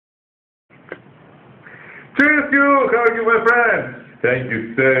Cheers, Hugh! How are you, my friend? Thank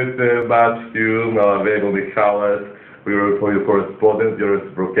you so much, Hugh. LOVABLE Michalis. We were for your correspondence, your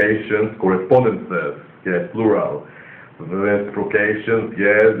reciprocations, correspondences, yes, plural. Reciprocations,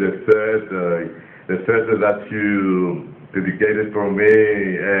 yes, the third that you dedicated for me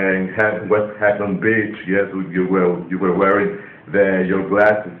in West Hampton Beach, yes, you were wearing your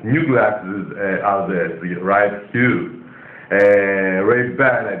glasses, new glasses are there, right, Hugh?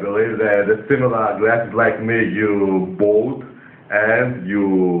 Ray-Ban, I believe that the similar glasses like me you bought and you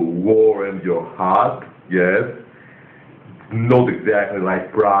wore in your heart, yes. Not exactly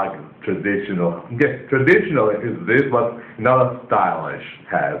like Prague traditional. Yes, traditional is this, but another stylish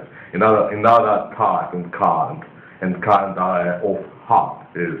has another type and kind of heart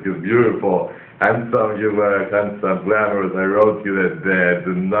is beautiful. Handsome you were, handsome, glamorous. I wrote you that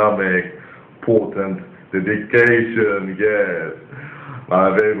dynamic, potent dedication, yes.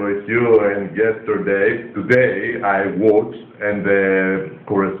 My favorite you and today I watched and the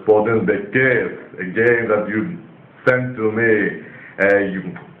correspondence, the game that you sent to me.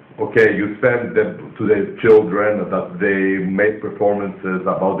 You sent them to the children that they made performances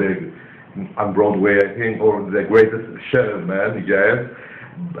about the on Broadway, I think, or the greatest showman, yes.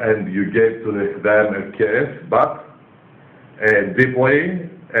 And you gave to them a kiss, but deeply.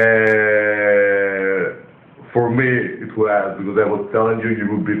 For me, it was because I was telling you you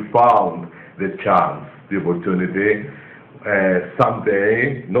would be found the chance, the opportunity,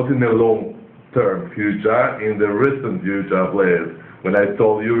 someday, not in the long-term future, in the recent future, please. When I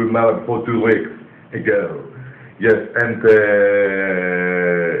told you, remember, for 2 weeks ago. Yes, and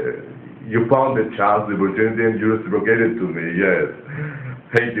you found the chance, the opportunity, and you reciprocated to me, yes.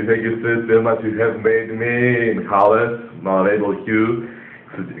 Thank you so much. You have made me in Hollis, LOVABLE Hugh,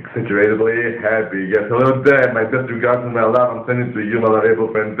 exaggeratedly happy. Yes, hello Dad, my best regards and my love I'm sending to you, my LOVABLE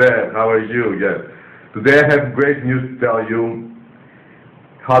friend Dad. How are you? Yes. Today I have great news to tell you.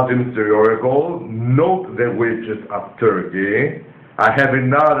 HUGH Oracle, not the witches of Turkey. I have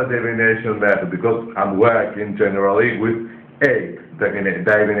another divination method because I'm working generally with 8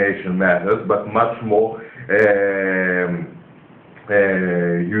 divination methods, but much more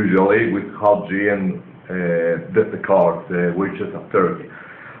usually with HUGH and the cards, witches of Turkey.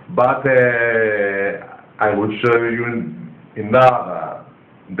 But I will show you another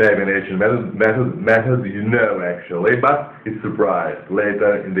divination method you know actually, but it's a surprise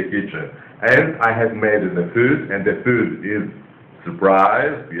later in the kitchen. And I have made the food, and the food is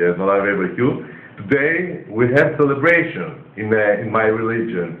surprise. Yes, not LOVABLE Hugh. Today we have celebration in my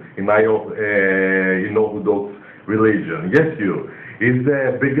religion, in my in Orthodox religion. Yes, you. Is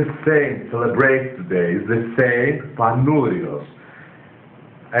the biggest saint celebrated today. Is the Saint Panurios.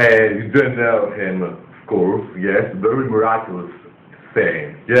 You don't know him, of course. Yes, very miraculous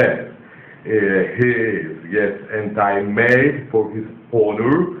saint. Yes, he is. Yes, and I made for his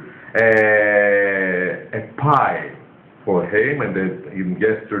honor a pie for him. And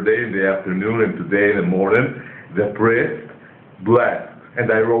yesterday in the afternoon and today in the morning, the priest blessed.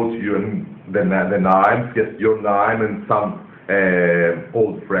 And I wrote you the names. Yes, your name and some.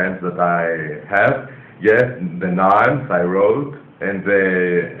 Old friends that I have, yes, the names I wrote, and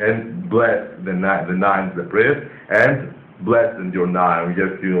blessed the names the priest, and blessed your name.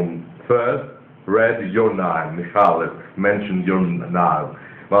 Yes, you first read your name, Michalis, mentioned your name,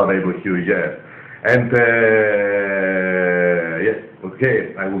 LOVABLE Hugh, yes, and yes,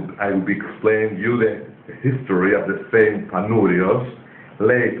 okay, I will be explaining you the history of the Saint Panurios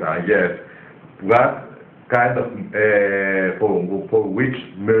later, yes, but kind of for which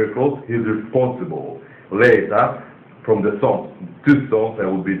miracles he is responsible. Later, from the songs, 2 songs I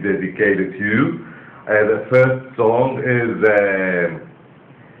will be dedicated to you. The first song is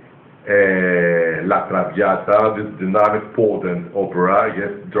La Traviata, this dynamic, potent opera,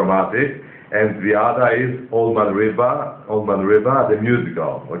 yes, dramatic, and the other is Old Man River, the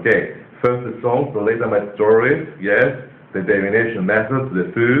musical. Okay, first the songs, so later my stories, yes, the divination methods,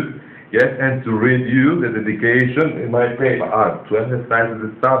 the food. Yes, and to read you the dedication in my paper, to emphasize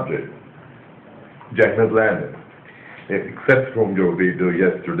the subject, Jackman landed. Except from your video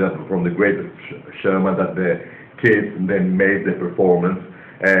yesterday, from the greatest showman that the kids then made the performance,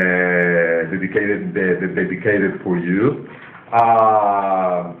 dedicated for you.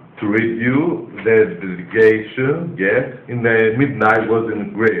 To read you the dedication, yes, in the midnight was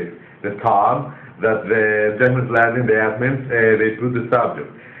in Greece, the time that the Jackman's landing, the admins, they put the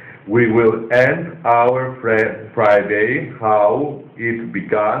subject. We will end our Friday how it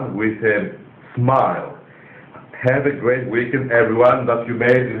began with a smile. Have a great weekend, everyone, that you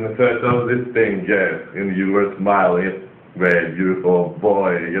made in the first of this thing, yes, and you were smiling. Very beautiful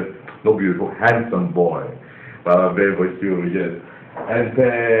boy, yes. no beautiful, handsome boy. Malabable Hugh, yes. And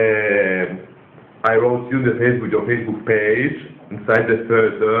I wrote you your Facebook page. Inside the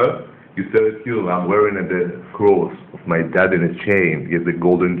photo, you said, Hugh, I'm wearing the cross of my dad in a chain, yes, a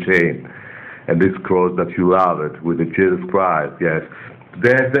golden chain. And this cross that you love it, with the Jesus Christ, yes.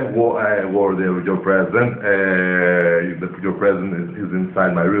 There's the word there with your present. Your present is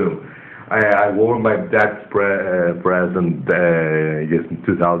inside my room. I wore my dad's present, yes, in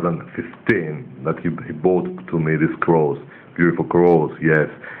 2015, that he bought to me this cross, beautiful cross, yes.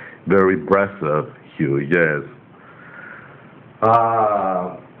 Very impressive, Hugh, yes.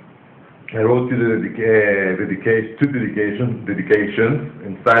 I wrote you dedications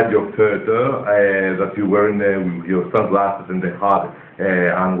inside your photo that you were with your sunglasses in the hot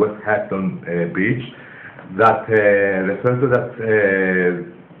on West Hampton Beach. That the photo that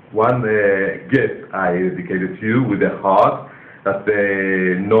one gift I dedicated to you with a heart that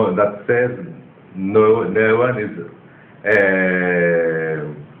that says no one is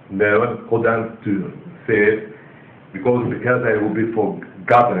no one couldn't to say it because I will be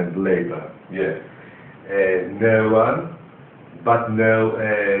forgotten it later. Yes, no one, but no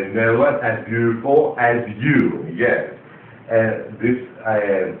one as beautiful as you. Yes, this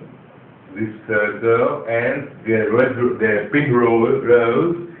photo and the pink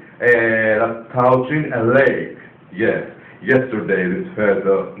rose touching a lake. Yes, yesterday this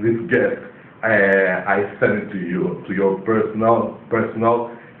photo, this gift, I sent it to you, to your personal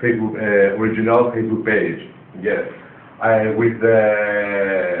Facebook, original Facebook page. Yes, with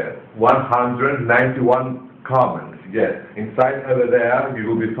 191 comments. Yes, inside over there you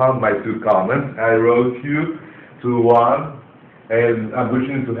will be found my 2 comments. I wrote you to one, and I'm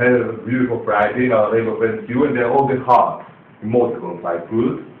wishing you to have a beautiful Friday. I'll leave a friend to you, and they're all the hearts, emoticons like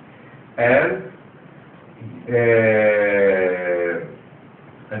food. And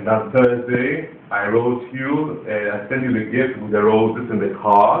on Thursday, I wrote you, I sent you the gift with the roses and the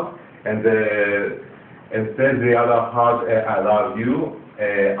heart, and said the other heart, I love you,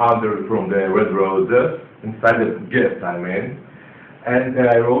 under from the red roses, inside the gift, I mean. And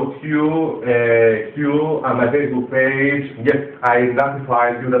I wrote you, on my Facebook page. Yes, I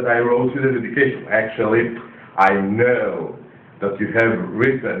notified you that I wrote you the dedication. Actually, I know that you have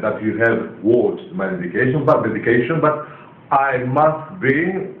written, that you have watched my dedication, but I must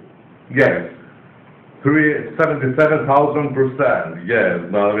be, yes, 77,000%, yes,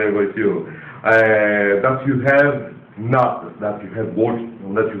 now I'm with you, that you have not, that you have watched,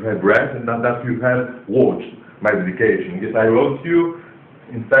 that you have read, and that you have watched my dedication. Yes, I wrote you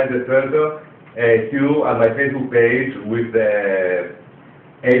inside the photo, you on my Facebook page with the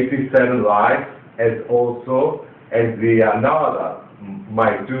 87 likes, as also as the another,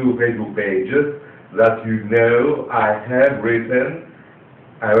 my 2 Facebook pages, that you know I have written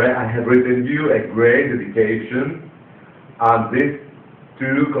you a great dedication on these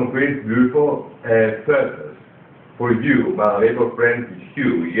 2 complete beautiful photos for you, my little friend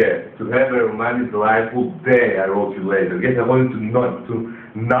Hugh. Yes, to have a romantic, delightful day. I wrote you later. Yes, I wanted to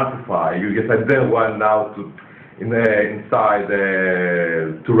notify you. Yes, I didn't want now to inside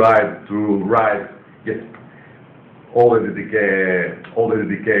to write. Yes. All the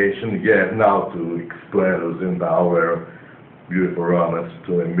dedication, yes, now to express in our beautiful romance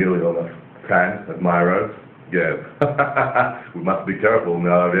to 1 million of fans, admirers, yes. We must be careful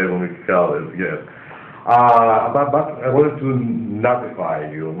now when we call it, yes. But I wanted to notify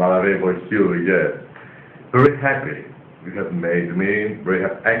you, Malabable Hugh, yes. Very happy you have made me, very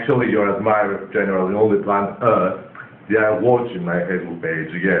happy. Actually, your admirers generally, all the planet Earth, they are watching my Facebook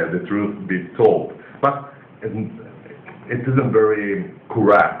page, yes, the truth be told. But it isn't very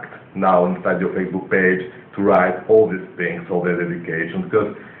correct now inside your Facebook page to write all these things, all the dedications,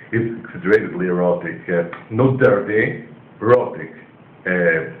 because it's exaggeratedly erotic, not dirty, erotic,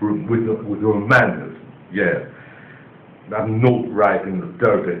 with romanticism, yes. I'm not writing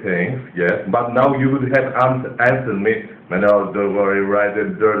dirty things, yes, but now you would have answered me, no, don't worry, write the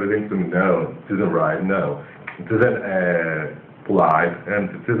dirty things to me. No, it isn't right, no. It isn't polite, and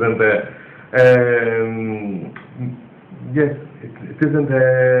it isn't yes, it isn't,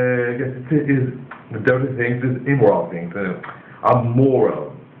 yes, it is dirty things, it is immoral things. I'm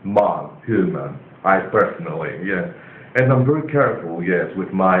moral, man, human, I personally, yes. And I'm very careful, yes,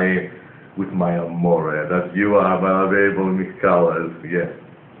 with my amore, that you are available in these colors, yes.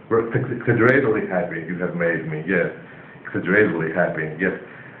 We're exaggeratedly happy you have made me, yes. Exaggeratedly happy, yes.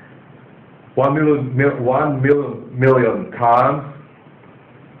 1 million times.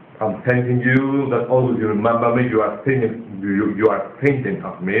 I'm thanking you that always you remember me. You are thinking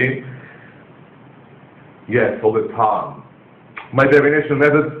of me. Yes, all the time. My divination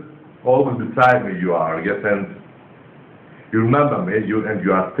method always beside me you are, yes, and you remember me, you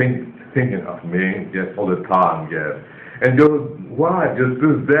are thinking of me, yes, all the time, yes. And your wife just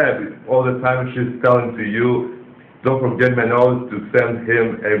is there all the time. She's telling to you, don't forget my nose to send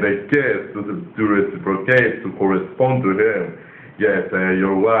him a kiss, to reciprocate, to correspond to him. Yes,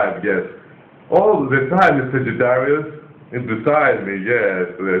 your wife, yes. All the time, Mr. Sagittarius is beside me, yes.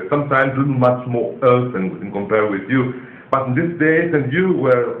 Sometimes a little much more earthen in compared with you. But in these days, and you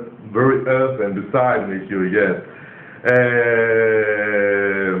were very earthen beside me here, yes.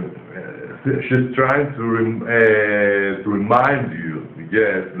 She's trying to remind you,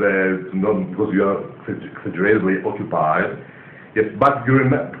 yes, that not because you are exaggeratedly occupied, yes, but you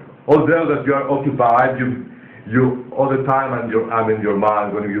remember, although that you are occupied, you all the time, and I'm in your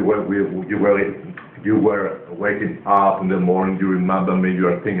mind when you were waking up in the morning. You remember me, you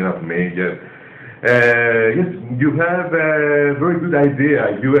are thinking of me, yes. Yes, you have a very good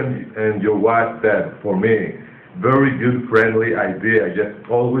idea, you and your wife said, for me. Very good, friendly idea. Yes,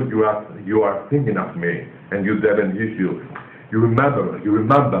 always you are thinking of me, and you haven't issue. You remember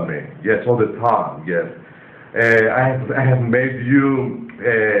me. Yes, all the time. Yes, I have made you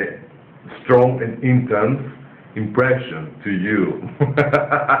a strong and intense impression to you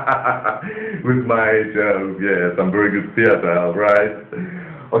with my joke. Yes, I'm very good theater, right?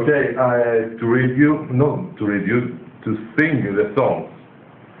 Okay, to sing the songs.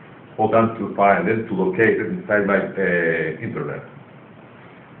 Hold on to find it, to locate it inside my internet.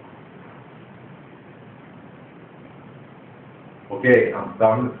 Okay, I'm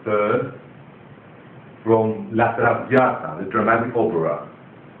starting third from La Traviata, the dramatic opera.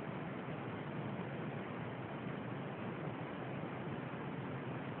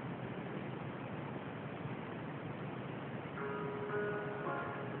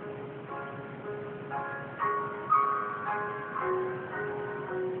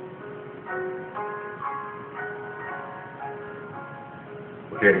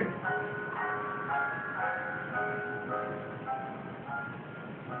 Okay.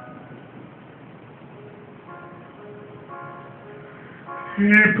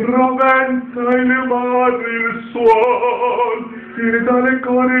 Chi Provenza il mare il suol, chi le dalle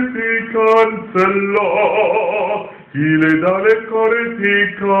core ti cancellò, chi le dalle core ti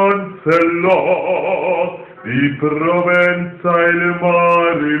cancellò, di Provenza il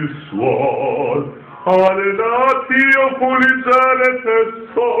mare il suol. Ale natio fuligere te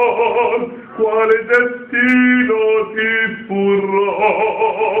sol, quale destino ti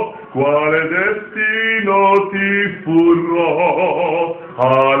furrò, quale destino ti furrò,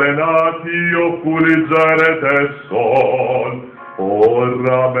 ale natio fuligere te sol,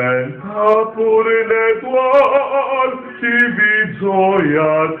 orramenta pure l'etual, chi vi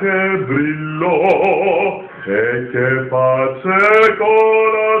gioia te brillò, e che pace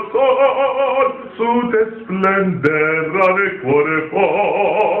corazón su te splendera de cuore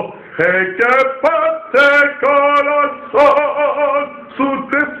po, e che pace corazón su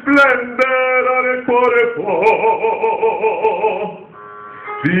te splendera de cuore po.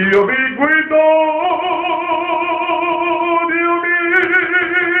 Dio mi guidò, Dio mi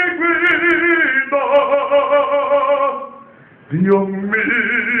guidò, Dio mi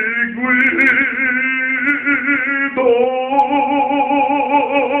guidò.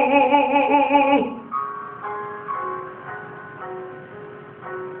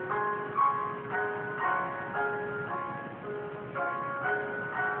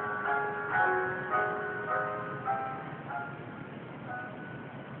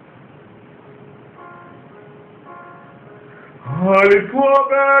 Al tuo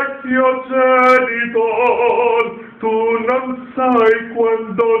vecchio genitor tu non sai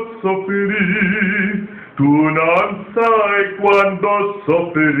quando soffrì, tu non sai quando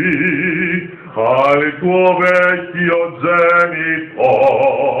soffrì, al tuo vecchio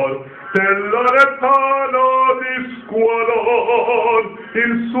genitor te lontano di scuolor,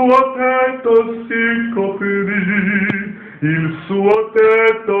 il suo tetto si coprì, il suo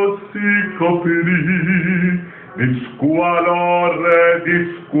tetto si coprì. Di squalor,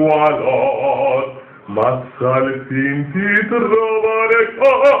 ma al fin ti trovare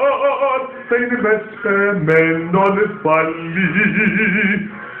cor, se in vespe me non fallì,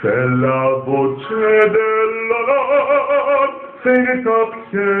 se la voce dell'onor, se in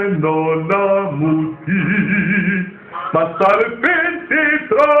tapie non ammuti, ma al fin ti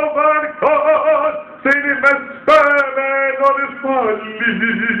trovare cor, se in vespe me non fallì.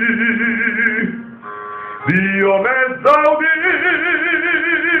 Dio me esaudì,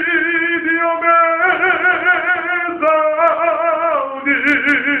 Dio me esaudì,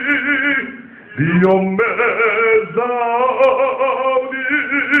 Dio me esaudì.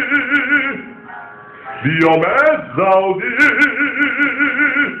 Dio mezzaudì,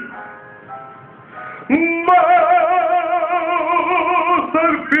 ma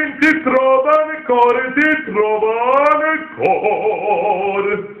serpenti trovano core, ti trovano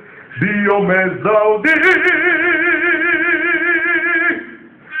core, Dio mezzaudì,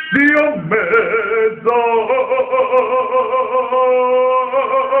 Dio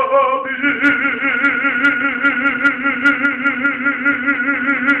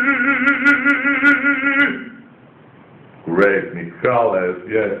Great, Michales,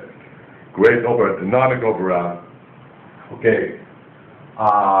 yes. Great opera, dynamic opera. Okay.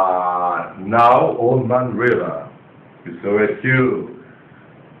 Now, Old Man River. You saw it too.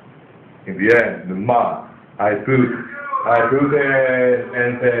 In the end, the ma, I put and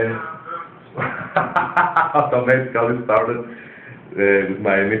automatically started with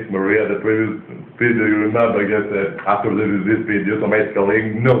my Miss Maria, the previous video. You remember, I guess, after this video,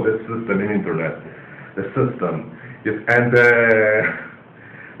 automatically know the system in internet. The system. Yes, and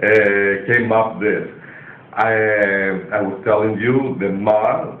came up this. I was telling you the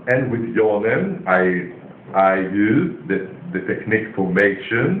ma, and with Yonen, I used the technique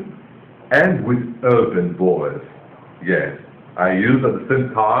formation, and with open voice. Yes, I use at the same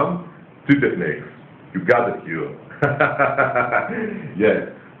time two techniques. You got it here.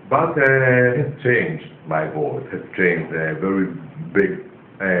 Yes, but it changed my voice. It changed a very big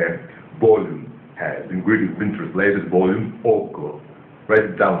volume. Has in Greek has been translated volume oko. Write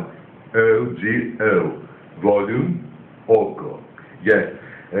it down. O-G-O. Volume oko. Yes.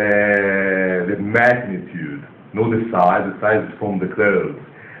 The magnitude, not the size is from the clothes.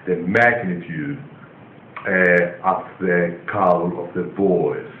 The magnitude of the color of the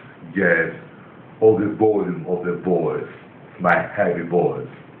voice. Yes. Or the volume of the voice. My heavy voice.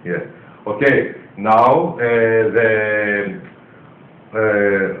 Yes. Okay. Now the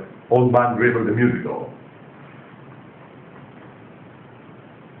Old Man River, the musical.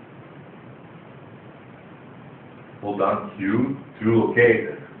 Hold on, Q, two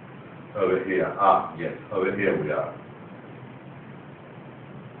located. Over here. Yes, over here we are.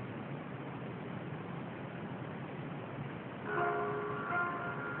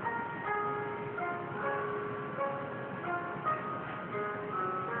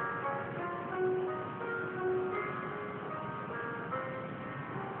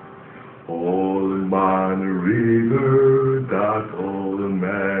 Old Man River, that old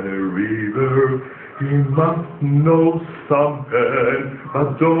man River, he must know something,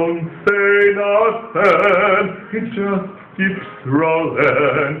 but don't say nothing. He just keeps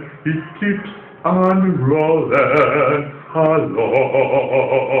rolling, he keeps on rolling along.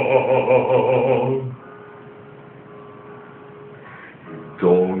 He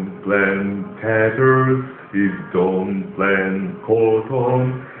don't plant tatters, he don't plant cotton,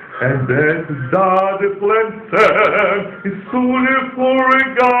 and that the plantain is soon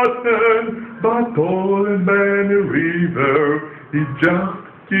forgotten, but old man River, he just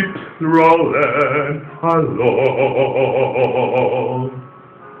keeps rolling along.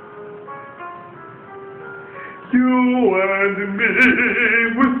 You and me,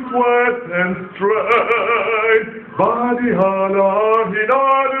 with sweat and strain, body on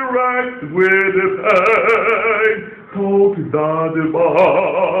right with the pain. Talk that the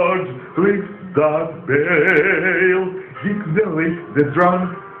barge, lift that bale, kick the lick, the drum,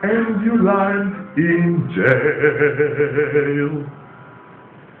 and you land in jail.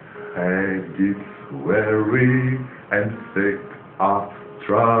 And it's weary and sick of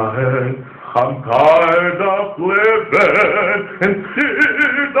trying. I'm tired of living and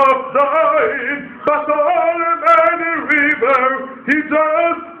scared of dying, but old man River, he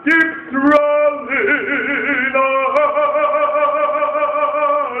just keeps rolling along.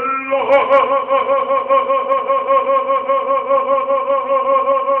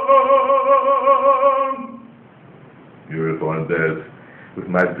 Beautiful, and this, with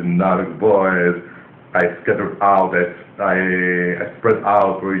my dynamic voice, I scattered out, I spread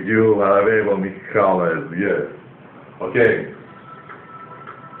out for you, LOVABLE, Michales, yes. Okay.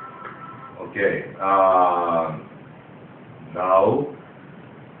 Now,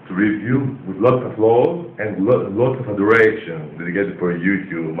 to review with lots of love and lots of adoration dedicated for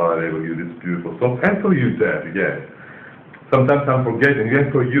YouTube, LOVABLE, you this beautiful song, and for you, Deb, yes. Sometimes I'm forgetting, yes,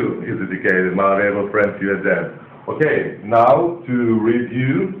 for you is dedicated, LOVABLE, friends, you and Deb. Okay, now to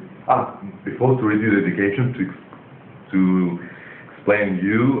review. Before to review the dedication, to explain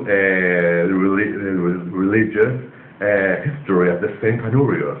you the religious history of the Saint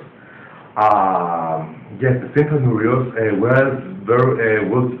Honorius. Yes, the Saint Honorius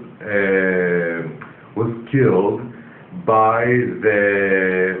was killed by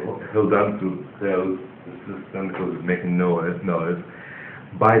the held on to close the system because it's making noise,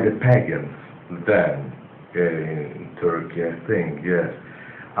 by the pagans then in Turkey, I think, yes.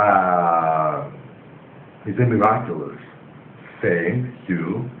 It's a miraculous saying,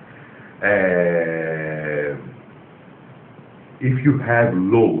 Hugh. If you have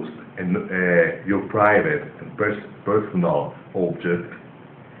lost your private and personal object,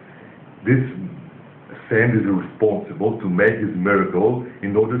 this saint is responsible to make his miracle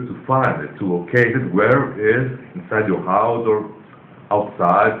in order to find it, to locate it where it is, inside your house or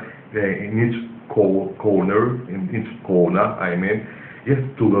outside, in each corner, I mean, yes,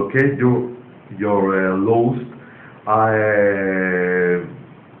 to locate your lost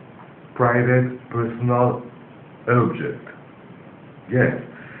private personal object. Yes,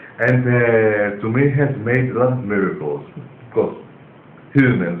 and to me has made a lot of miracles, because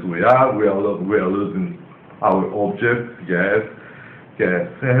humans we are losing our objects, yes,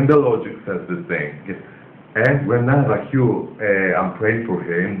 and the logic says the same. Yes. And whenever I'm praying for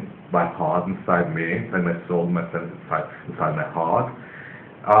him, my heart inside me, inside my soul, inside my heart,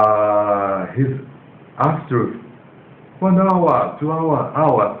 he's after 1 hour, 2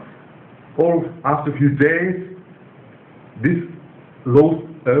 hours, or after a few days, this lost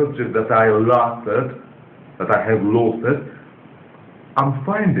object that I lost it, that I have lost it, I'm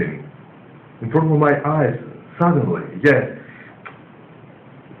finding in front of my eyes suddenly. Yes,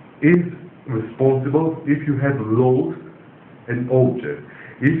 is responsible if you have lost an object,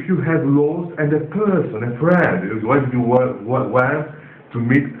 if you have lost and a person, a friend, when you want to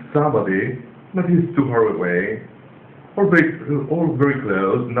meet somebody that is too far away or very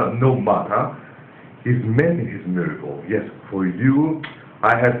close, no matter, he's making his miracle. Yes, for you,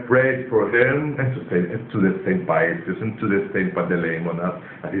 I have prayed for him and to the Saint Pius and to the Saint Panteleimonas,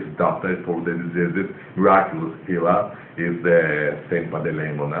 and his doctor for the diseases, miraculous healer is the Saint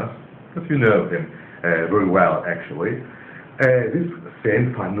Panteleimonas, because you know him very well actually. This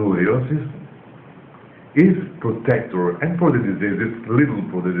Saint Fanurios is protector, and for the diseases, little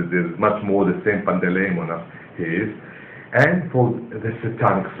for the diseases, much more the Saint Panteleimonas he is. And for the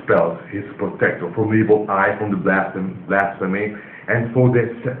satanic spells, he's protector from evil eye, from the blasphemy, and from the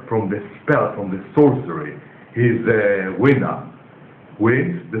spell, from the sorcery, he's a winner.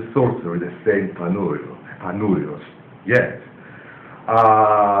 Wins the sorcery, the Saint Panurios. Yes.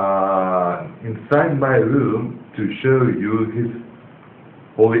 Inside my room to show you his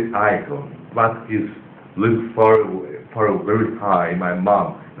holy icon, but is little far, very high. My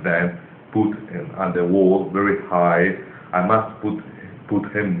mom then put him on the wall very high. I must put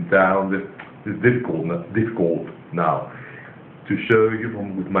him down. It's difficult now to show you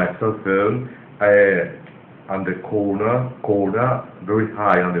with my cell phone on the corner, very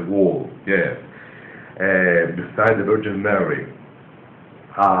high on the wall. Yes, beside the Virgin Mary.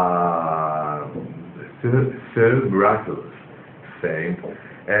 So miraculous saint.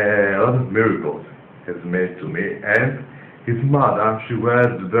 A lot of miracles has made to me, and his mother, she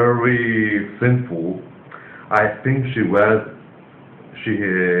was very sinful. I think she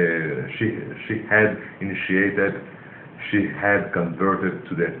had converted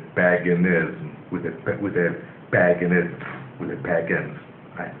to the paganism, with the pagans,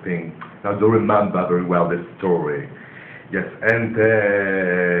 I think. I don't remember very well the story. Yes, and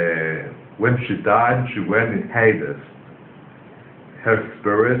when she died, she went in Hades. Her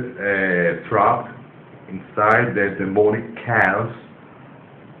spirit trapped inside the demonic chaos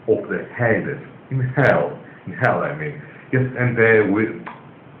of the Hades, in hell, I mean. Yes, and the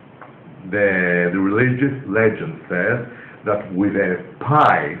religious legend says that with the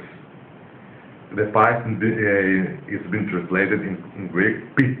pies is been translated in Greek,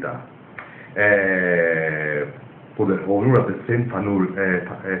 pita, for the honor of the Saint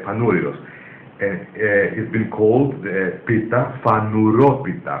Panurios. It's been called pita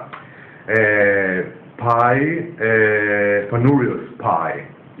fanuropita, pie, Panurios pie.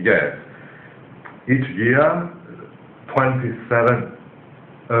 Yes, each year, 27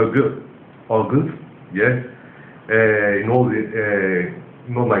 August. Yes, in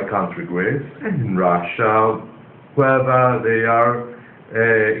all my country, Greece, and in Russia, wherever they are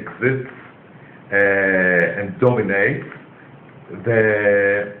exists and dominates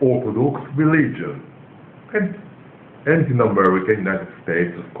the Orthodox religion, and in America, United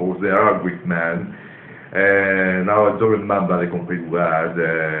States, of course, there are Greek men. Now I don't remember the complete word.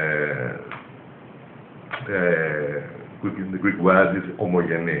 The Greek word is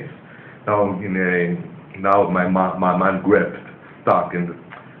homogenes. Now my mind gripped, stuck, and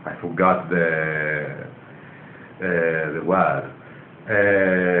I forgot the word.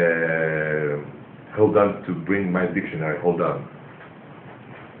 Hold on to bring my dictionary. Hold on.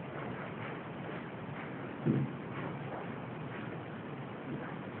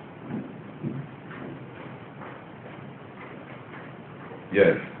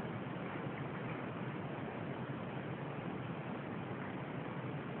 Yes.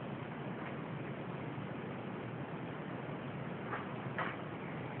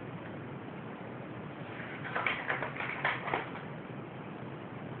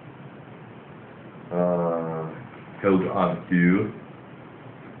 Held on you.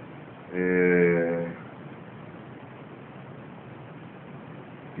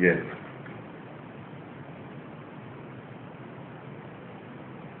 Yes.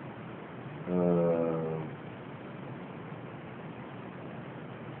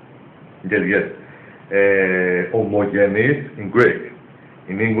 Yes, yes. Homogeneous in Greek.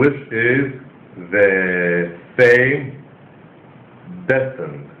 In English is the same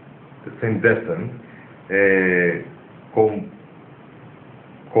descent. The same descent.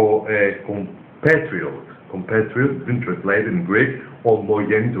 Compatriot. Compatriot has been translated in Greek.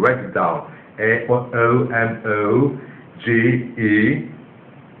 Homogeneous. Write it down. Homogeneous.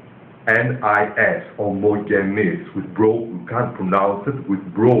 Homogeneous. With you can't pronounce it with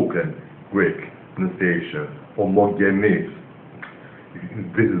broken Greek pronunciation. Homogeneous.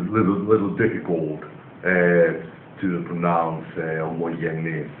 This is little difficult to pronounce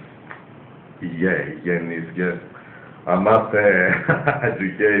homogeneous. Yes. I must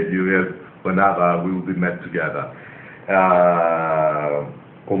educate you whenever we will be met together.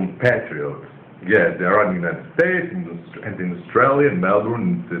 Compatriots. Yes, they are in the United States and in Australia, in Melbourne,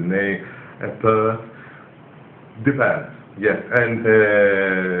 in Sydney, Perth. Depends. Yes, and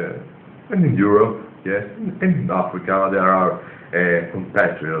in Europe. Yes, and in Africa there are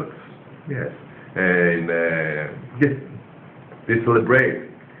compatriots. Yes, yes, they celebrate.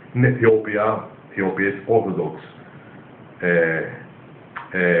 In Ethiopia is Orthodox.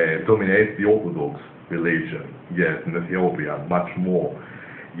 Dominates the Orthodox religion. Yes, in Ethiopia, much more.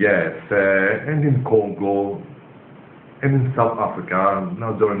 Yes, and in Congo, and in South Africa.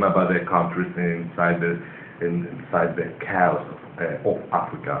 Now don't remember the countries inside the chaos of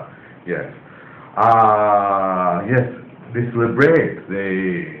Africa. Yes. Yes, they celebrate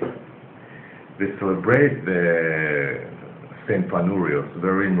the Saint Panurios,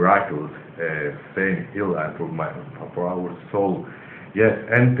 very miraculous saint healer for our soul. Yes,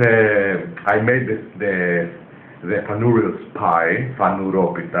 and I made the Panurios pie,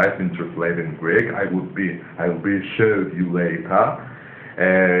 Panuropita, it's been translated in Greek. I will be show you later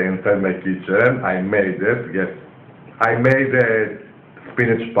inside my kitchen. I made it. Yes, I made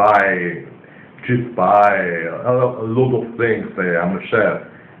spinach pie, cheese pie, a lot of things. I'm a chef.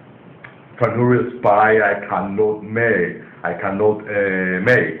 Panurios pie I cannot make.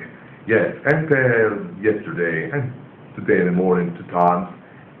 Yes, and yesterday and today in the morning 2 times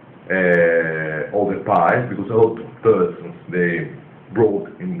all the pies, because a lot of persons they brought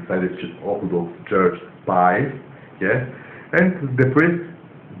inside the Orthodox Church pies. Yes, and the priest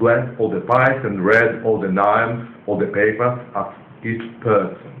blessed all the pies and read all the names, all the papers of each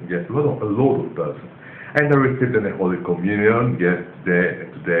person. Yes, a lot of persons. And I received the Holy Communion. Yes,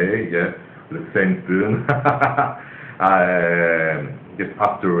 today. Yes, the same spoon. Yes,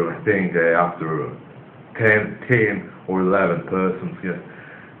 after I think after 10 or 11 persons. Yes,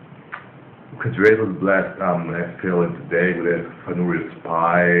 really blessed. I'm feeling today with a Panurios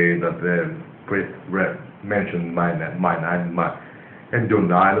pie that the priest mentioned my name, and your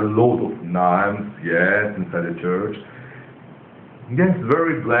name, a lot of names. Yes, inside the church. Yes,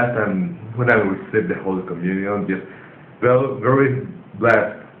 very blessed. And when I received the Holy Communion, yes, well, very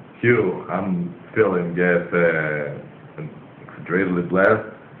blessed. Here, I'm feeling extremely blessed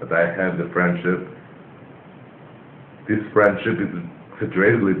that I have the friendship. This friendship is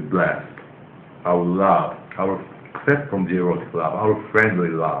extremely blessed. Our love, except from the erotic love, our friendly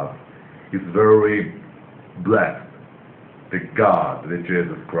love is very blessed. The God, the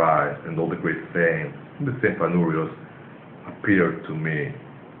Jesus Christ, and all the great saints, and the Saint Panurios appeared to me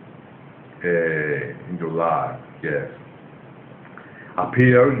in your life. Yes.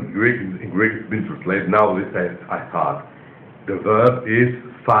 Appear in Greek it's been translated. Now this I thought. The verb is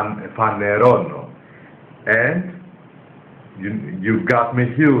fanerono, and you've got me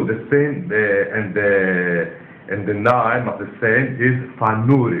here. The same and the name of the saint is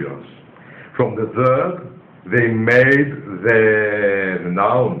Fanurios. From the verb they made the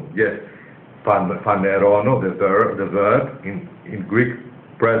noun. Yes, fanerono, the verb in Greek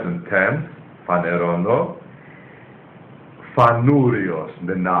present tense, fanerono. Fanurios,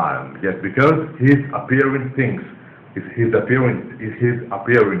 the noun. Yes, because his appearing things in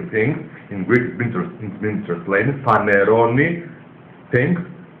Greek it's been translated faneroni, things,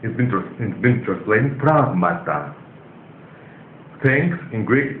 it's been translated pragmata. Things in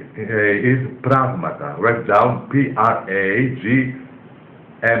Greek is pragmata. Write down P-R-A-G-M-A-T-A.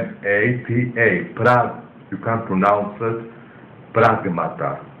 You can pronounce it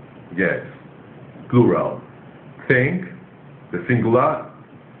pragmata. Yes, plural. Think, the singular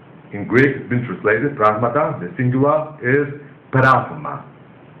in Greek has been translated pragmata. The singular is pragma.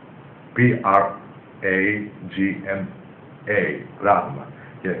 P-R-A-G-M-A. Pragma.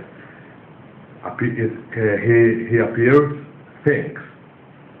 Yes. He appears things.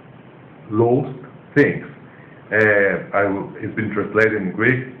 Lost things. It's been translated in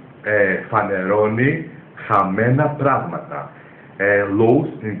Greek φανερώνει χαμένα πράγματα.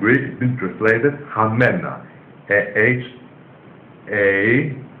 Lost in Greek has been translated χαμένα. H-A-M-E-N-A.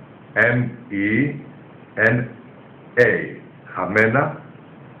 Χαμένα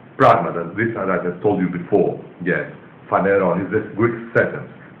πράγματα. This as I told you before. Yes. Φανερώνει. It's the Greek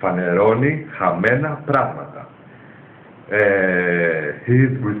sentence. Φανερώνει χαμένα πράγματα. He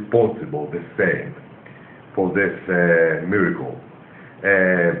is responsible, the same, for this miracle.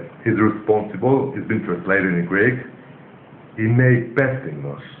 He's responsible, it's been translated in Greek, είναι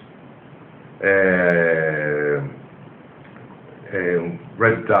υπεύθυνος.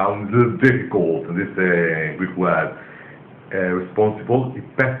 Write down, it's a little difficult, this Greek word, responsible,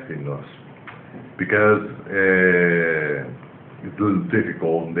 υπεύθυνος, because it's a little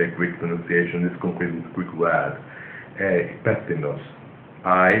difficult in the Greek pronunciation, this concrete Greek word. Υπεύθυνος.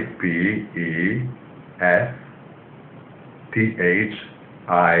 I-P-E-S-T-H-I-N-O-S.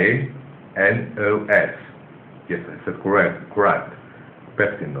 Yes, I said correct.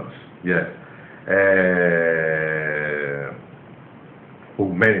 Υπεύθυνος. Yes. For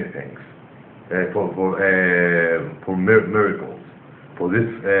many things. For miracles. For this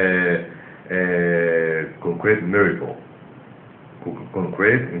concrete miracle.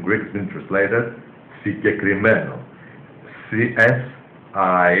 Concrete in Greek has been translated συγκεκριμένο. C-S-I-G-E-K-R-I-M-E-N-O.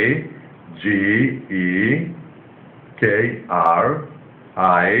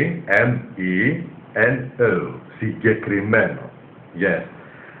 Συγκεκριμένο. Yes.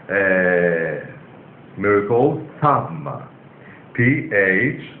 Miracle, θαύμα.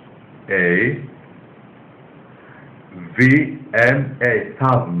 T-H-A-V-M-A.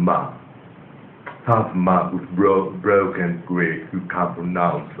 Θαύμα. Θαύμα with broken Greek. You can't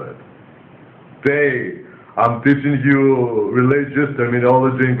pronounce it. I'm teaching you religious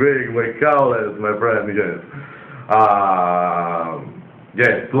terminology in Greek, my college, my friend, yes.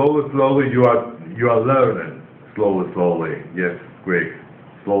 Yes, slowly you are learning. Slowly, yes, Greek.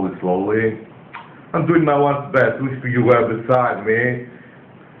 Slowly. I'm doing my one's best. If you were beside me,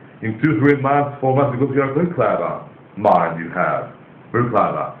 in 2-3 months, 4 months, because you are very clever mind you have. Very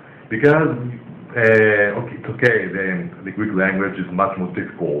clever. Because it's okay, the Greek language is much more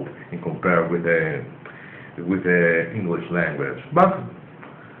difficult in compared with the English language. But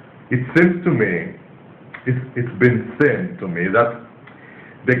it seems to me, it's been seen to me that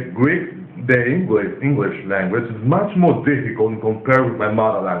the English language is much more difficult in compared with my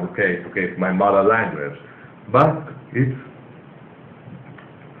mother language. Okay, it's my mother language, but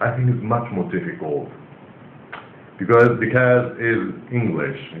I think it's much more difficult because it's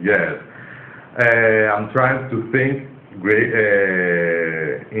English. Yes, I'm trying to think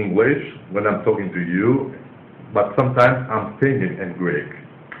English when I'm talking to you, but sometimes I'm thinking in Greek.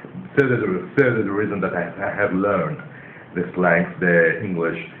 So that's the reason that I have learned the slangs, the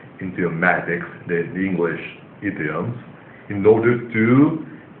English idiomatics, the English idioms, in order to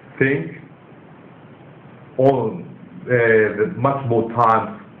think all the much more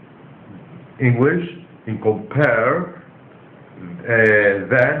times English in compare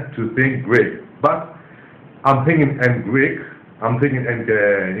than to think Greek. But I'm thinking in Greek, I'm thinking in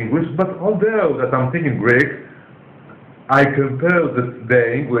English, but although that I'm thinking Greek, I compare the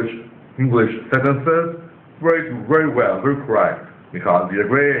English sentences very well, very correct. Because you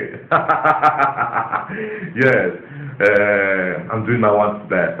agree? Yes, I'm doing my one's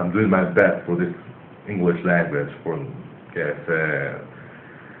best. I'm doing my best for this English language.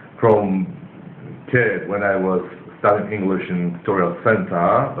 From kid when I was studying English in Tutorial Center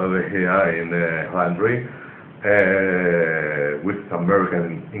over here in Hungary with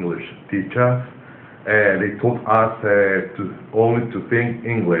American English teachers. They taught us only to think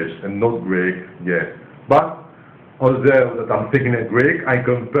English and not Greek. Yes, but although that I'm thinking in Greek, I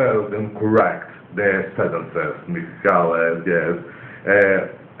compare them correct the sentences, Michales, yes.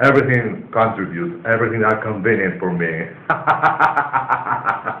 Everything contributes, everything are convenient for me.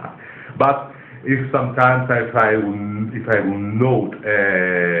 But if sometimes if I will not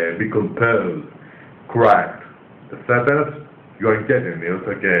be composed correct the sentence, You are getting me. It's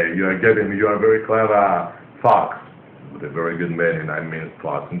okay. You are getting me. You are very clever fox. With a very good man, and I mean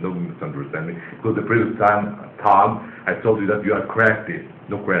fox. And don't misunderstand me. Because the previous time, Tom, I told you that you are crafty.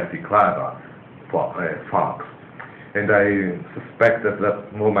 No crafty, clever fox. And I suspect that,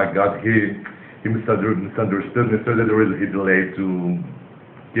 oh my God, he misunderstood me, so that he delayed to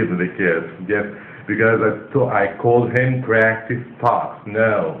give me the kiss. Yes, because I called him crafty fox.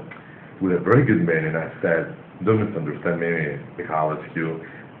 No, with a very good man, and I said, don't misunderstand me, because you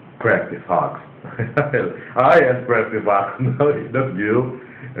crafty fox. I am crafty fox. No, not you.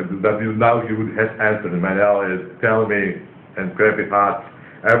 That you now you would have answered me. Now is tell me and crafty fox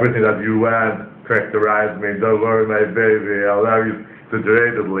everything that you want. Characterize me. Don't worry, my baby. I love you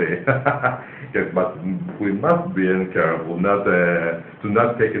exaggeratedly. Yes, but we must be careful not to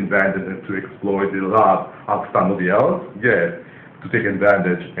not take advantage and to exploit the love of somebody else. Yes, to take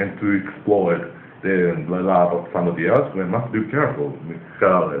advantage and to exploit the love of somebody else. We must be careful,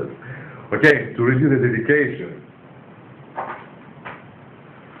 because. Okay, to review the dedication.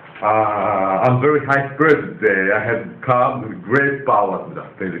 I'm very high-spirited today. I have come with great powers, with the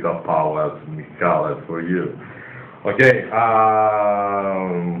physical powers, Michaelis, for you. Okay,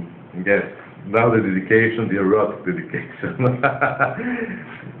 yes, now the dedication, the erotic dedication.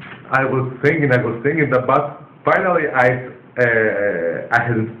 I was thinking that, but finally I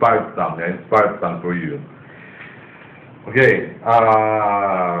had inspired some for you. Okay,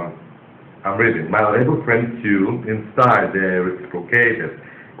 I'm reading. My little friend Hugh, inside the reciprocated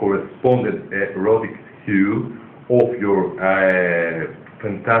correspondent erotic hue of your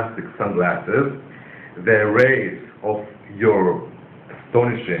fantastic sunglasses, the rays of your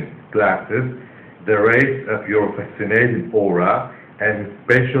astonishing glasses, the rays of your fascinating aura, and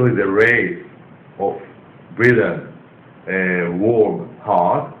especially the rays of brilliant warm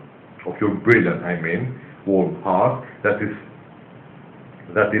heart, of your brilliant, warm heart, that is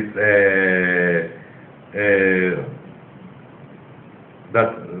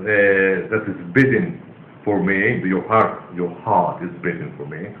beating for me. Your heart is beating for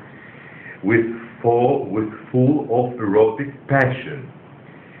me, with full of erotic passion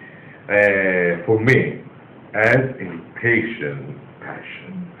for me, as imitation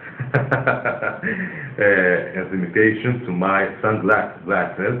as imitation to my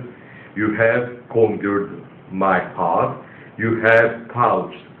sunglasses. You have conquered my heart. You have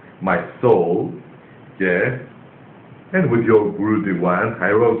touched my soul. Yes. And with your broody wand, I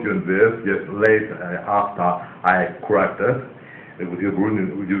wrote you this, yes, late after I corrected, with your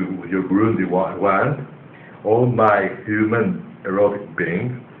broody wand, all my human erotic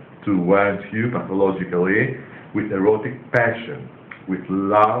being, to want you pathologically with erotic passion, with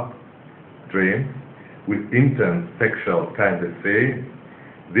love, dreams, with intense sexual fantasy,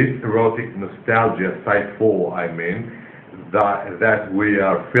 this erotic nostalgia side 4, that we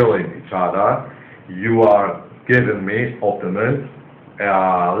are feeling each other. You are giving me optimism,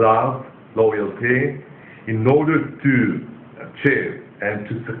 love, loyalty, in order to achieve and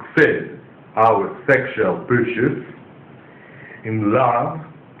to succeed our sexual pursuits, in love,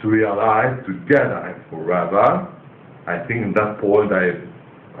 to realize together and forever. I think in that point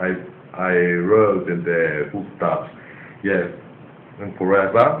I wrote in the full stops, yes, and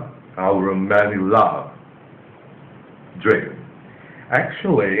forever, our romantic love dream.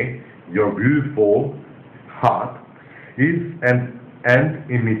 Actually, your beautiful heart is an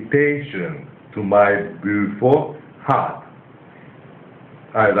imitation to my beautiful heart.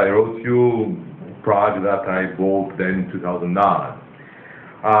 As I wrote you project that I bought then in 2009.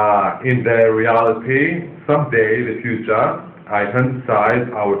 In the reality, someday in the future, I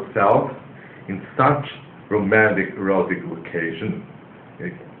fantasize ourselves in such romantic, erotic location.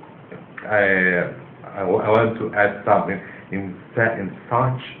 I want to add something in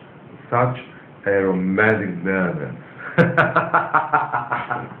such a romantic moment.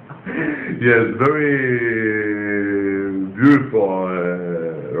 Yes, very beautiful,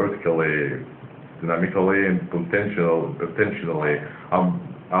 erotically, dynamically, and potentially.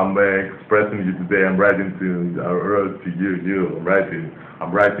 I'm expressing you today. I'm writing to you.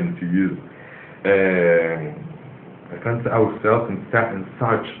 I'm writing to you. I fancy ourselves in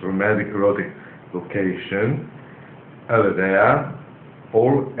such romantic, erotic location, over there,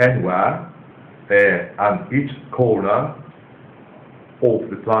 or anywhere, on each corner of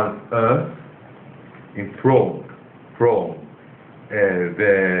the planet Earth, in front from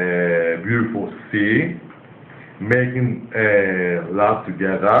the beautiful sea, making love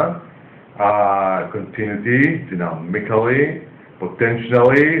together, continuity, dynamically,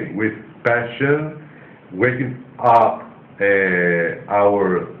 potentially, with passion, waking up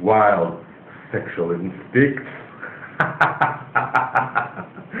our wild sexual instincts,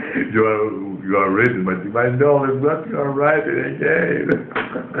 You are reading my knowledge, but you are writing again.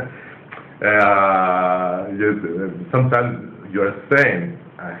 Yes, sometimes you are saying,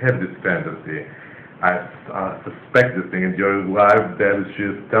 I have this fantasy. I suspect this thing, and your wife that she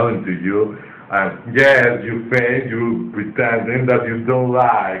is telling to you, yes, you fake, you pretending that you don't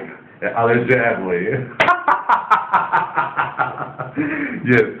like, allegedly.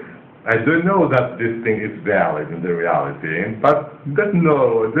 Yes, I don't know that this thing is valid in the reality, but don't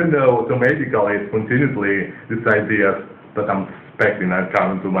know automatically, spontaneously, these ideas that I'm suspecting are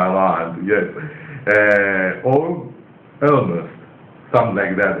coming to my mind, yes. Or almost something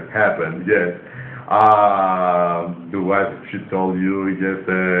like that happened, yes. The wife, she told you, yes,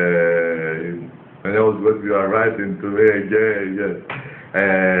 I know what you are writing to me, yeah, yes.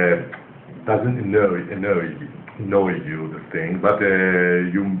 Doesn't annoy you, the thing, but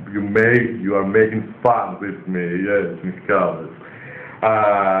you are making fun with me, yes, Miss Carlos.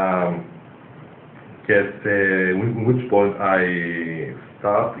 Yes, in which point I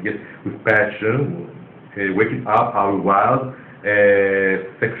start, yes, with passion, waking up our wild,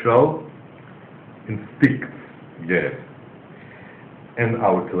 sexual instincts, yes, and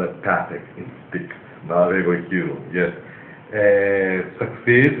our telepathic instincts. Now I go with you, yes.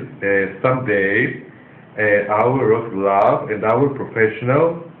 Succeed someday our rock love and our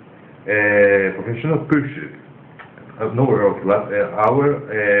professional pursuit. No rock love, our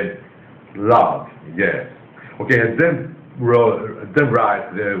love, yes. Okay, and then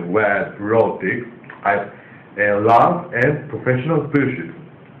write the word erotic as love and professional pursuit.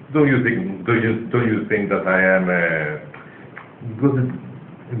 Don't you think that I am because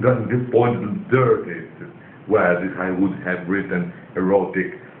at this point dirty word if I would have written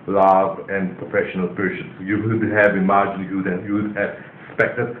erotic love and professional pursuit. You would have imagined, you would have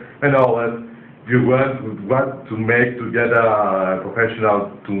expected, and all that. You want to make together a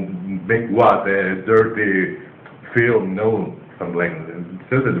professional to make what a dirty film, no, something like that.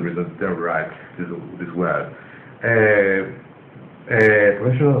 Certainly the reason they're right this word.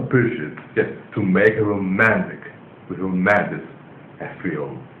 Professional pursuit, yes, to make a romantic film,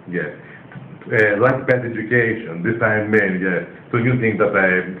 yes. Like bad education, this I mean, yes. So you think that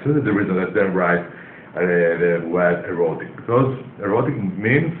this is the reason that they write the word erotic, because erotic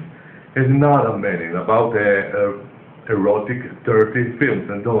means is another meaning about erotic, dirty films,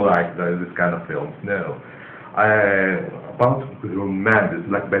 and don't like this kind of films. No, about romantic,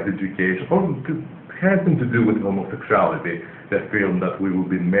 like bad education, or has something to do with homosexuality. The film that we will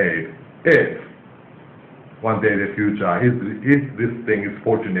be made if one day in the future, if this thing is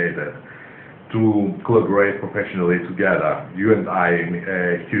fortunate to collaborate professionally together, you and I,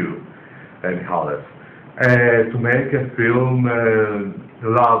 Hugh and Hollis, to make a film,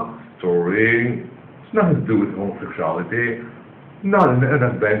 love story. It's nothing to do with homosexuality, not an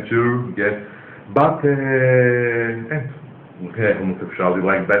adventure, yes, but homosexuality,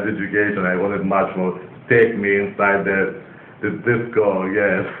 like bad education. I wanted much more. Take me inside the disco,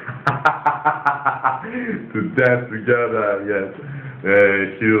 yes, to dance together, yes,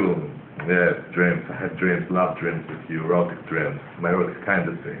 Hugh. Yes, dreams. I have dreams, love dreams with you, erotic dreams, my erotic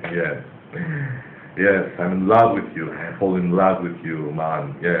fantasy, yes. Yes, I'm in love with you, I fall in love with you,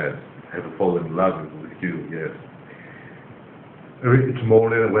 man, yes. I have fallen in love with you, yes. Each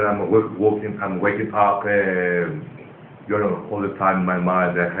morning when I'm waking up, all the time in my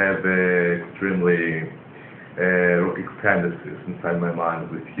mind, I have extremely erotic fantasies inside my mind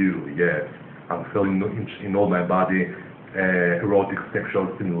with you, yes. I'm feeling in all my body erotic sexual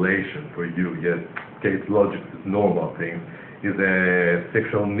stimulation for you, yes. Okay, it's logic, it's normal thing. It's a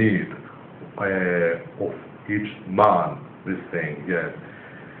sexual need of each man, this thing, yes.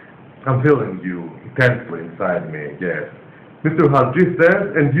 I'm feeling you intensely inside me, yes. Mr. HUGH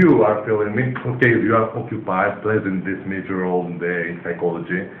says, and you are feeling me. Okay, you are occupied, plays in this major role in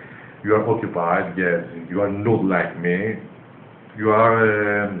psychology. You are occupied, yes. You are not like me. You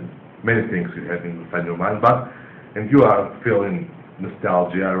are many things you have inside your mind, and you are feeling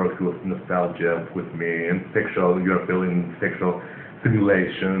nostalgia, or nostalgia with me, and you are feeling sexual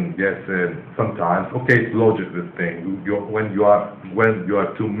stimulation, yes, sometimes. Okay, it's logic, this thing. When you are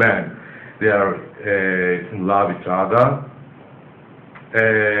two men, they are in love with each other,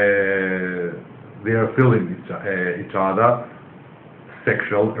 they are feeling each other,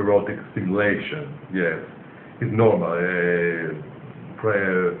 sexual, erotic stimulation, yes. It's normal.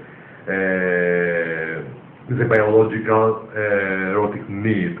 It's a biological erotic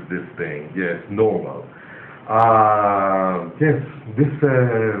need, this thing, yes, normal. Yes, this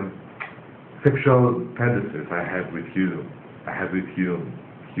sexual fantasies I have with you,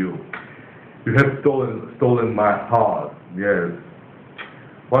 Hugh. You have stolen my heart, yes.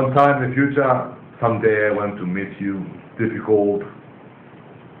 One time in the future, someday I want to meet you. Difficult.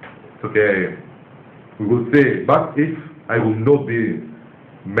 It's okay. We will see. But if I will not be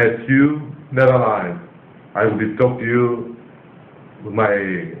met you, never mind. I will be talk to you with my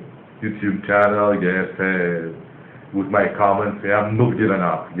YouTube channel, yes, with my comments. Yeah, I'm not giving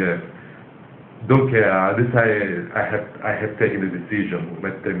up, yes. Don't care. This I have taken the decision with my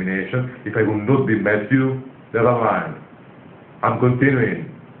determination. If I will not be met you, never mind. I'm continuing.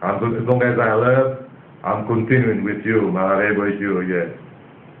 As long as I live, I'm continuing with you, with you, yes.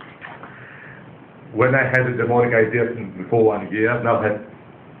 When I had the demonic ideas before 1 year, now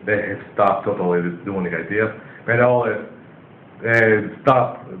they have stopped totally with demonic ideas. When all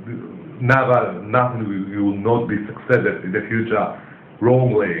stop, nothing you will not be succeeded in the future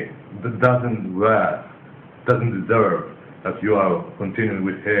wrongly. That doesn't work, doesn't deserve that you are continuing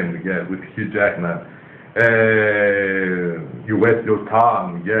with him, yes, with HUGH JACKMAN. You waste your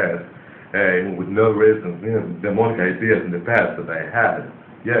time, yes, with no reason, demonic ideas in the past that I had,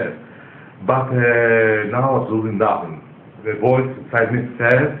 yes. But now absolutely nothing. The voice inside me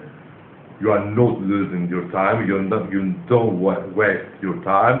says, you are not losing your time, you don't waste your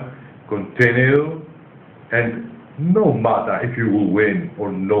time, continue, and no matter if you will win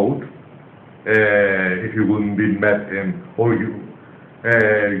or not, if you will be met him, or you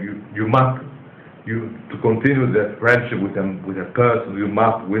must, to continue the friendship with a person, you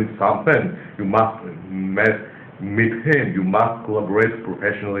must win something, you must meet him, you must collaborate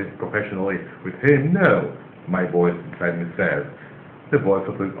professionally with him. No, my voice inside me says, the voice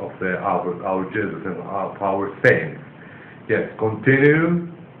of our Jesus and of our saints. Yes, continue,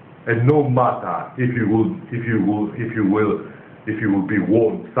 and no matter if you will be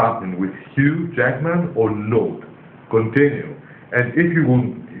won something with HUGH JACKMAN or not, continue. And if you will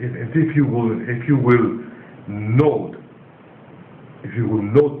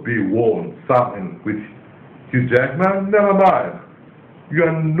not be won something with HUGH JACKMAN, never mind. You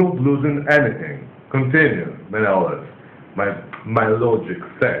are not losing anything. Continue, Menelas. My logic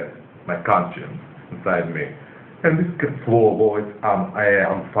says, my conscience inside me. And this flow of voice I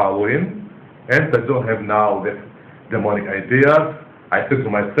am following, and I don't have now the demonic ideas. I said to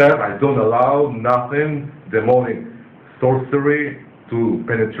myself, I don't allow nothing demonic sorcery to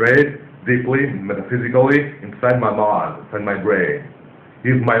penetrate deeply, metaphysically, inside my mind, inside my brain.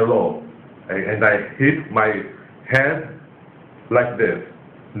 It's my law. And I hit my head like this.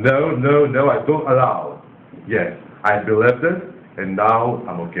 No, no, no, I don't allow. Yes, I believed it, and now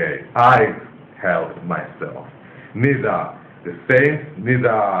I'm okay. I helped myself. Neither the saints,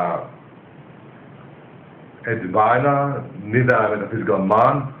 neither a diviner, neither a metaphysical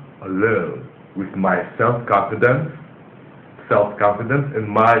man alone, with my self-confidence, and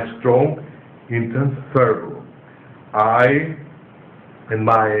my strong, intense fervor. And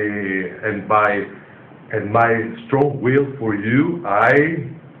my strong will for you, I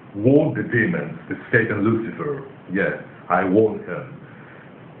won the demons, the Satan Lucifer. Yes, I won him.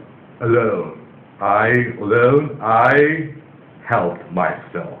 Alone, I helped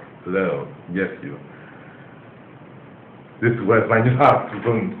myself. Alone, yes, you. This was my new heart to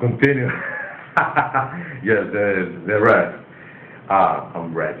continue. Yes, the rest.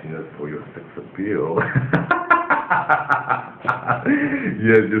 I'm writing it for your sex appeal.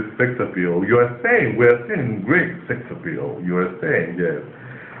 Yes, your sex appeal. You are saying, we are saying great sex appeal. You are saying, yes.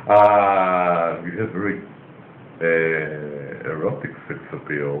 You have very erotic sex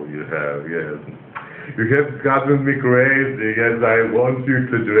appeal. You have, yes. You have gotten me crazy. Yes, I want you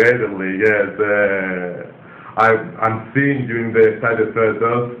exaggeratedly. Yes. I'm seeing you in the side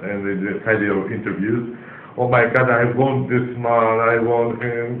photos and in the side interviews. Oh my God, I want this man. I want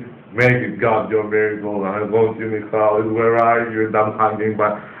him. Make it, God, your miracle. I want you, Michal. Where are you? And I'm hanging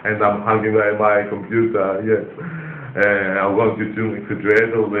by my computer. Yes. I want you to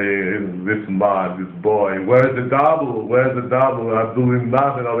exaggeratedly this man, this boy. Where's the double? Where's the double? I'm doing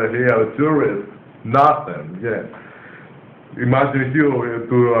nothing over here. A tourist. Nothing. Yes. Imagine you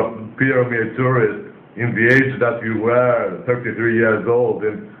to appear me a tourist in the age that you were, 33 years old,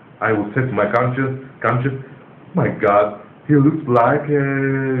 and I will say to my conscience, my God, he looks like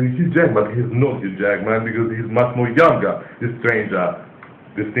HUGH JACKMAN, but he's not HUGH JACKMAN because he's much more younger, this stranger.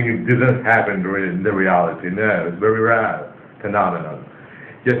 This thing didn't happen in the reality, no, it's very rare phenomenon.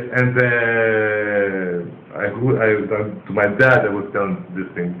 Yes, and to my dad I was telling this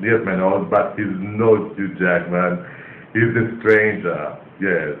thing, yes, man, but he's not HUGH JACKMAN, he's a stranger,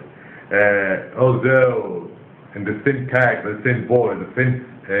 yes. Although in the same character, the same voice, the same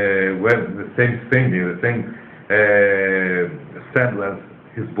the same singing, the same semblance,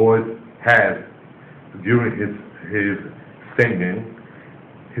 his voice has during his singing,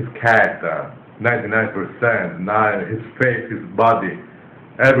 his character, 99%, his face, his body,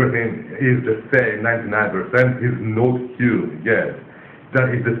 everything is the same, 99%. He's not Hugh, yes. That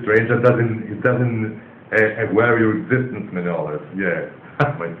is the stranger. It doesn't aware your existence, Manolis. Yes.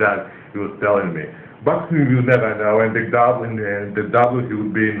 My dad, he was telling me. But you will never know. And the double, he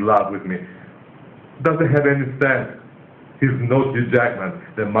would be in love with me. Doesn't have any sense. He's not Hugh Jackman.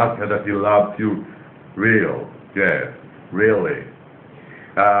 The master that he loves you, real. Yes, really.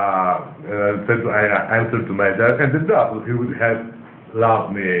 I answered to my dad, and the double, he would have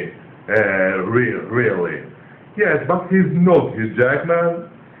loved me, really. Yes, but he's not Hugh Jackman.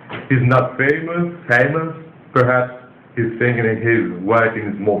 He's not famous. Perhaps he's singing and he's working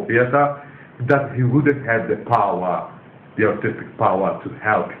in small theater. That he wouldn't have the power, the artistic power to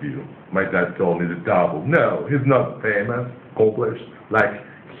help you. My dad told me the double. No, he's not famous, accomplished, like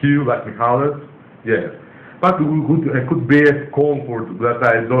Hugh, like Michalis. Yes. But it could be a comfort that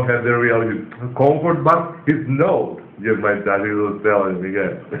I don't have the real comfort, but it's not. Yes, my dad, he was telling me,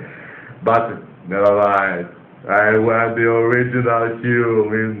 yes. But, never mind. I want the original Hugh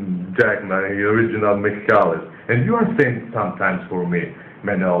Jackman, the original Michalis. And you are saying sometimes for me,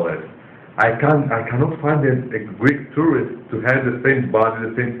 Manolis, I cannot find a Greek tourist to have the same body,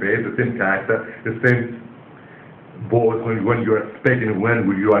 the same face, the same character, the same voice when you are speaking, when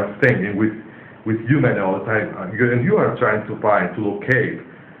you are singing with you, Manolis. And you are trying to locate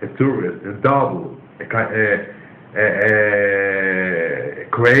a tourist, a double, a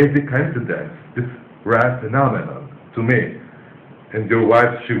crazy coincidence, this rare phenomenon to me. And your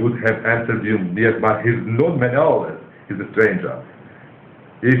wife, she would have answered you, yes, but he's not Manolis, he's a stranger.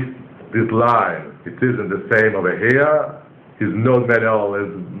 If this line, it isn't the same over here, he's not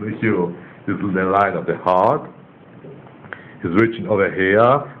Manolis, Hugh. This is the line of the heart. He's reaching over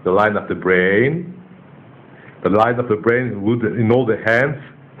here, the line of the brain. The line of the brain would, in all the hands,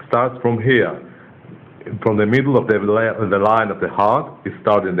 starts from here. From the middle of the line of the heart, is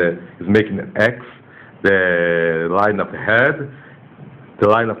making an X. The line of the head, the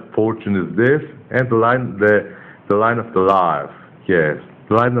line of fortune is this, and the line of the life. Yes,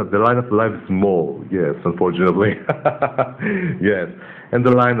 the line of the life is small. Yes, unfortunately. Yes, and the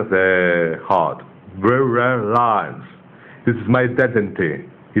line of the heart, very rare lines. This is my identity.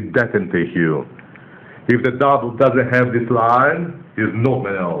 Identity, Hugh. If the double doesn't have this line, he's not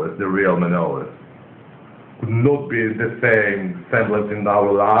Manolis, the real Manolis. Would not be the same semblance in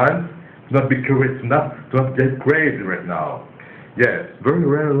our lines. Not be crazy, not get crazy right now. Yes, very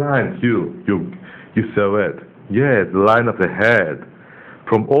rare line, Hugh. You saw it. Yes, the line of the head.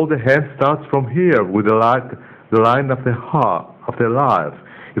 From all the head starts from here with the line of the heart, of the life.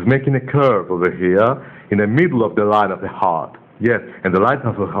 It's making a curve over here in the middle of the line of the heart. Yes, and the line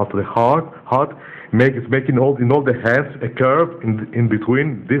of the heart is making in all the hands a curve in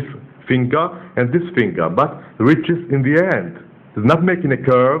between this finger and this finger, but reaches in the end. It's not making a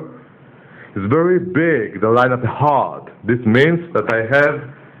curve. It's very big, the line of the heart. This means that I have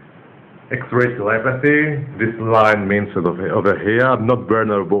X-ray telepathy. This line means over here, I'm not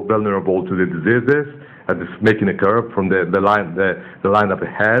vulnerable to the diseases. And it's making a curve from the line of the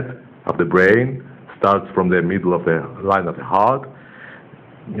head, of the brain, starts from the middle of the line of the heart.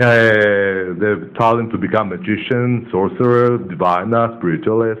 The talent to become magician, sorcerer, diviner,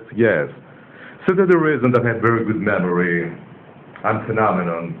 spiritualist, yes. So that's the reason that I have very good memory. I'm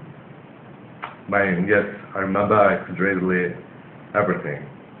phenomenon. Yes, I remember exaggeratedly everything,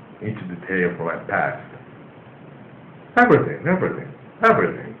 each detail from my past. Everything.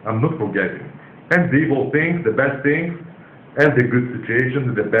 I'm not forgetting. And the evil things, the bad things, and the good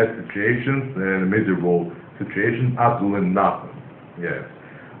situations, the bad situations, and the miserable situations, absolutely nothing. Yes.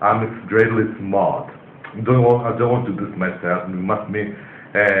 I'm exaggeratedly smart. I don't want to do this myself. You must be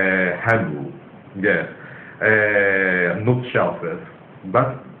humble. Yes. I'm not selfish,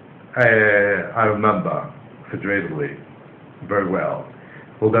 but I remember exaggeratedly very well.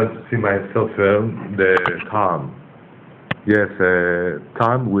 Hold on to see myself the time. Yes,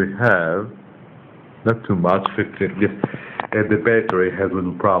 time we have not too much. 15. Yes, the battery has a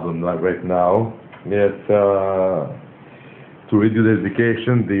little problem right now. Yes. To read you the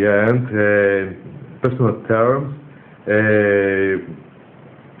dedication, the end, personal terms,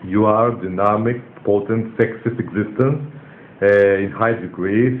 you are dynamic, potent, sexist existence, in high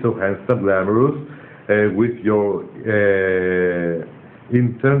degree, so handsome, glamorous, with your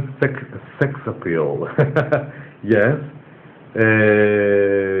intense sex appeal. Yes.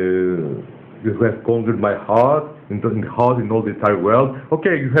 You have conquered my heart, in all the entire world.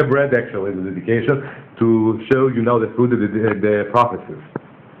 Okay, you have read actually the dedication to show you now the fruit of the prophecies.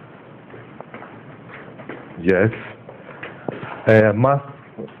 Yes. I must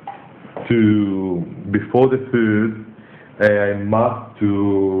to before the food. I must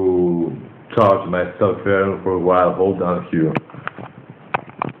to charge my cell phone for a while. Hold on here.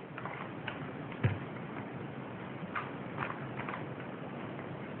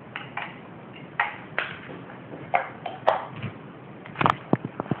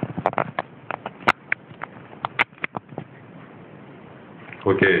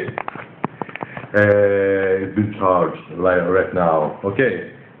 Okay. It's been charged like right now.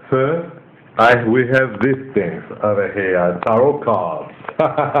 Okay. First, we have these things over here, tarot cards.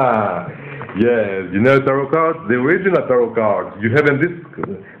 Yes, you know tarot cards, the original tarot cards. You have in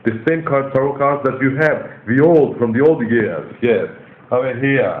the same tarot cards that you have from the old years. Yes, over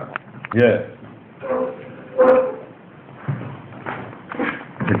here. Yes.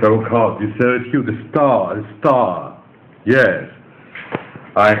 The tarot card. You search here the star. Yes.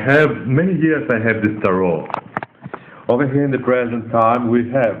 Many years I have this tarot. Over here in the present time we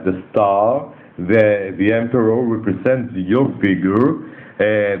have the star, the emperor represents your figure,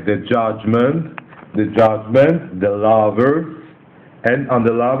 the judgment, the lovers, and on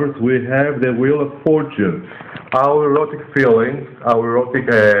the lovers we have the wheel of fortune. Our erotic feelings, our erotic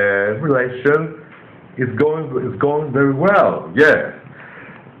relation is going very well, yes.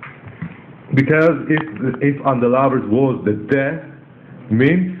 Because if on the lovers was the death,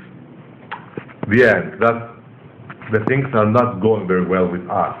 means the end. The things are not going very well with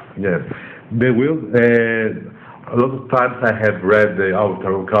us. Yes, they will. A lot of times I have read our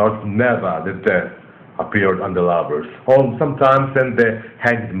tarot cards. Never the death appeared on the lovers. Or sometimes when the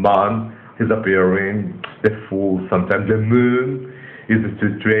hanged man is appearing, the fool. Sometimes the moon is a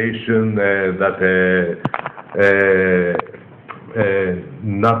situation that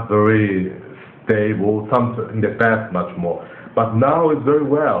not very stable. Some in the past much more. But now it's very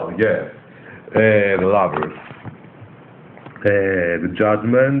well, yes. The lovers. The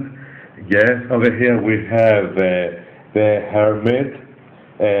judgment, yes. Over here we have the hermit,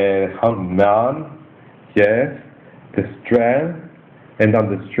 hanged man, yes. The strength, and on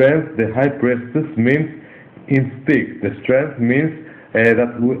the strength, the high priestess means instinct. The strength means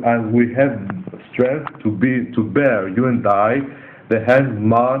that we have strength to bear, you and I. The hanged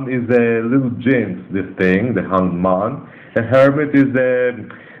man is a little James, this thing, the hanged man. The hermit is the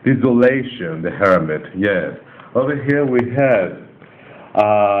isolation, the hermit, yes. Over here we have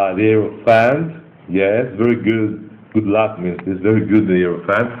the Hierophant, yes, very good luck means it's very good, the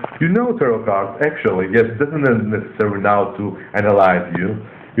Hierophant. You know tarot cards, actually, yes, it doesn't necessarily now to analyze you.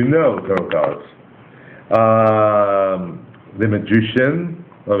 You know tarot cards. The Magician,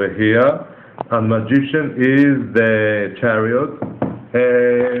 over here, and Magician is the Chariot.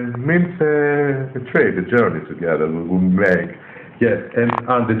 Means a trade, a journey together we make. Yes, and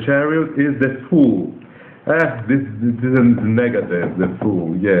on the Chariot is the Fool. This is negative, the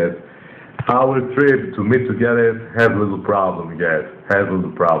Fool, yes. Our trip to meet together has a little problem, yes, has a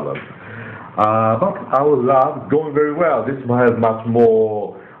little problem. But our love is going very well. This one has much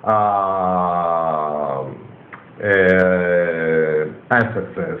more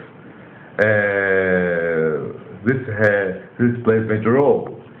emphasis. This plays a major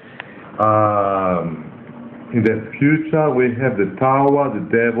role. In the future, we have the Tower, the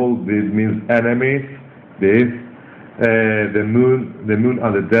Devil. This means enemies. This, the moon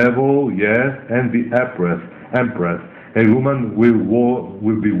and the Devil, yes, and the Empress. A woman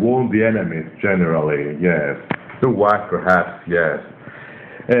will be warned the enemies generally, yes. The wife, perhaps, yes.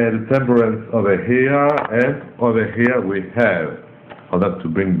 The Temperance over here, and over here we have, I'll have to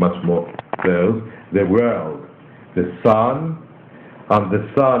bring much more those, the World. The Sun, and the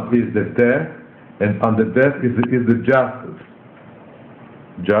Sun is the death, and on the death is the justice.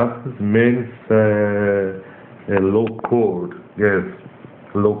 Justice means a low court, yes,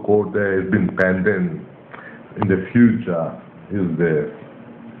 low court has been pending. In the future is there,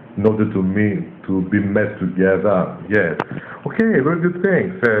 in order to be met together, yes. Okay, very good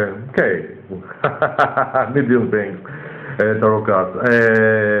things, okay, medium things, tarot cards.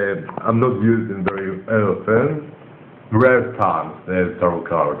 I'm not using very often. Rare times tarot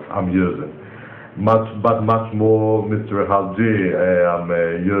cards I'm using, but much more Mr. HUGH I'm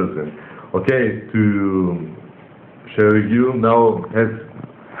using. Okay, to show you now has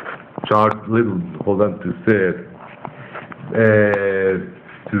chart little. Hold on to say it.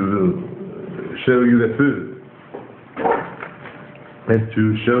 To show you the food and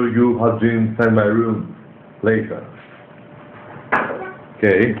to show you how to inside my room later.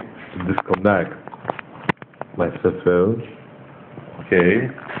 Okay, to disconnect my cell phone. Okay,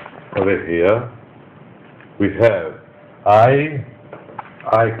 over here we have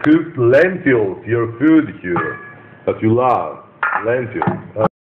I cooked lentils, your food here, that you love. Lentils.